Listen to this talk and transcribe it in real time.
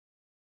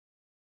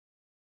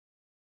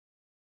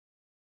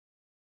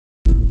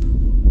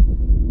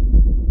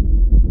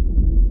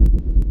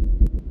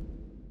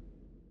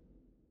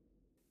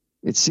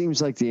It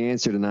seems like the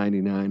answer to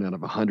 99 out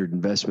of 100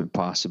 investment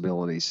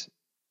possibilities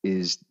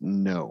is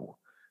no.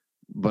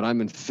 But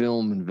I'm in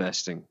film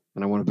investing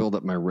and I want to build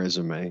up my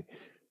resume.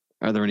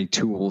 Are there any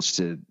tools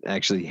to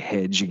actually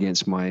hedge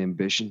against my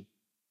ambition?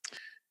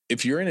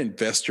 If you're an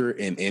investor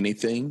in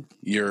anything,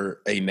 you're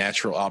a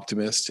natural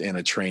optimist and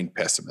a trained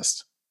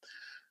pessimist.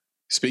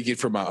 Speaking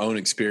from my own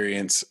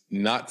experience,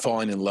 not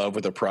falling in love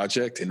with a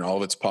project and all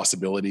of its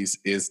possibilities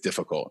is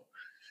difficult.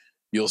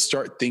 You'll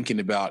start thinking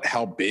about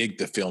how big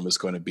the film is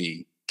going to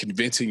be,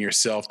 convincing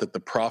yourself that the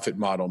profit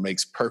model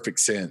makes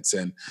perfect sense.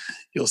 And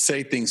you'll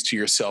say things to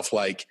yourself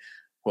like,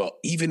 well,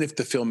 even if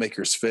the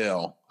filmmakers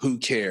fail, who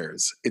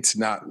cares? It's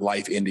not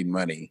life ending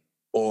money.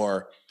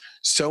 Or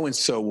so and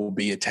so will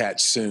be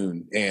attached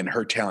soon and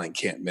her talent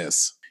can't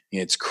miss.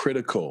 And it's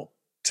critical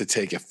to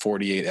take a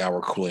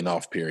 48-hour cooling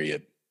off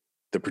period.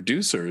 The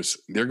producers,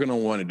 they're going to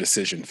want a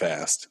decision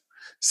fast.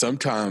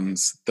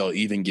 Sometimes they'll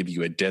even give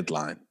you a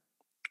deadline.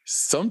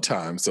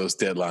 Sometimes those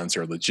deadlines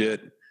are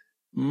legit.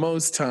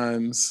 Most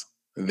times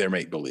they're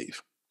make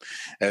believe.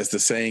 As the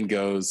saying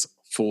goes,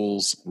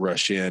 fools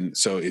rush in.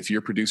 So if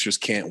your producers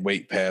can't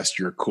wait past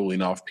your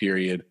cooling off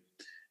period,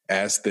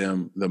 ask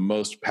them the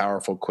most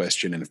powerful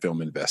question in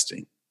film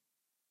investing: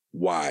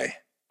 why?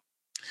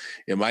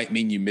 It might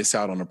mean you miss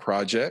out on a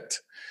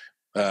project,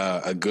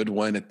 a good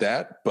one at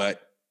that,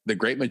 but the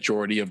great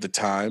majority of the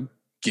time,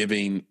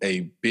 giving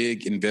a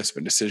big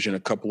investment decision a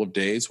couple of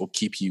days will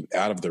keep you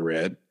out of the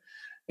red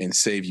and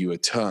save you a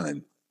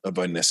ton of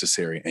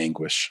unnecessary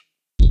anguish.